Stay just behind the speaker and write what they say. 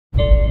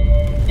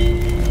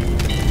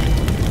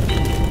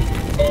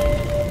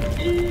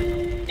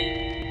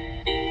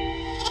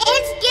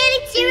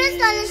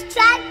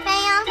track,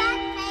 fam.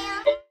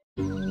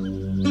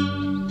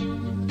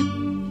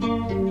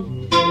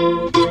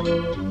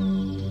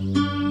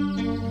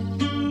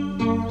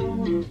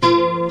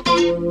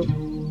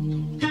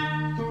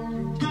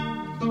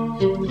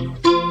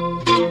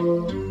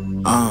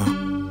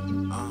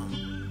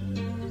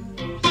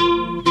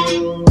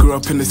 Grew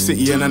up in the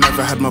city and I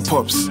never had my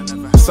pops.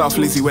 South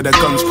Lizzie where the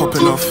guns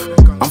popping off.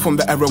 I'm from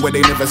the era where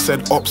they never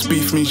said ops.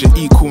 Beef means you're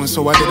equal, and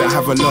so I didn't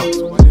have a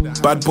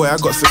lot. Bad boy, I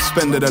got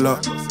suspended a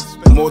lot.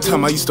 More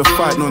time I used to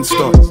fight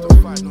non-stop.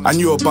 I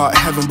knew about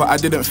heaven but I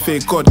didn't fear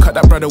God. Cut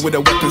that brother with a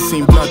weapon,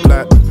 seen blood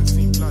like.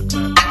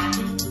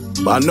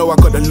 But I know I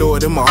got the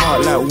Lord in my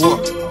heart like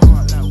what?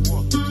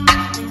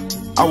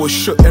 I was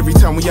shook every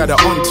time we had it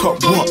on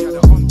top, what?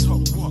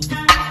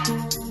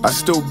 I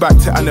still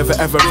backed it, I never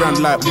ever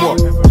ran like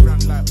what?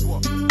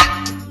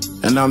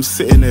 And I'm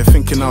sitting there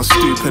thinking how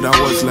stupid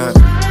I was like.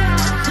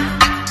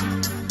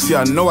 See,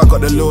 I know I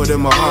got the Lord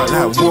in my heart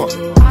like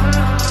what?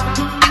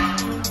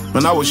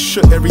 Man, I was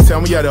shook every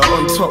time we had it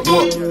on top,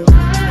 what?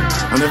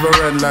 I never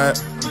ran like.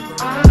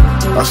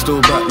 I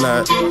still back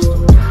like.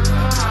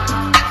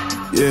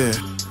 Yeah.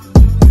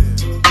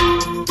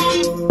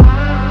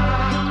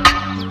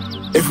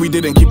 If we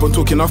didn't keep on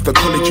talking after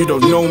college, you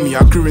don't know me.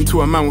 I grew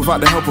into a man without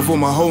the help of all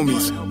my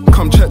homies.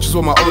 Come church is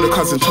what my older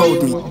cousin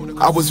told me.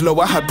 I was low,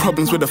 I had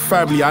problems with the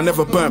family. I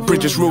never burnt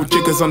bridges, real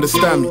jiggers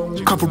understand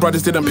me. Couple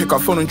brothers didn't pick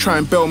up phone and try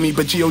and bail me,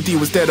 but God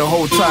was there the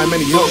whole time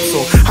and he helped.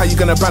 So how you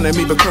gonna ban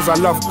me because I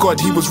love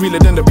God? He was realer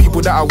than the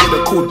people that I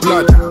would've called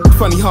blood.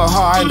 Funny,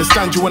 haha, I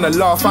understand you wanna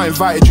laugh. I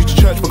invited you to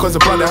church because the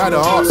brother had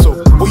a heart. So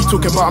what you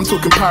talking about? I'm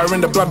talking power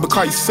in the blood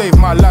because he saved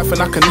my life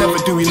and I can never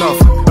do enough.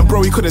 And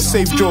bro, he could've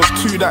saved yours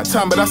too that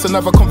time, but that's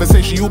another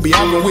conversation you'll be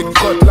having with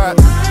God like.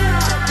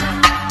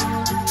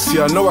 See,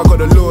 I know I got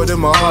the Lord in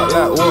my heart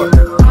like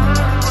what?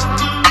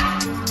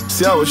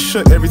 See, I was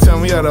shook every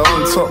time we had it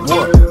on top,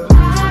 what?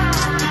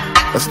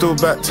 I still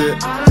backed it,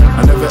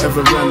 I never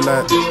ever ran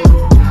like.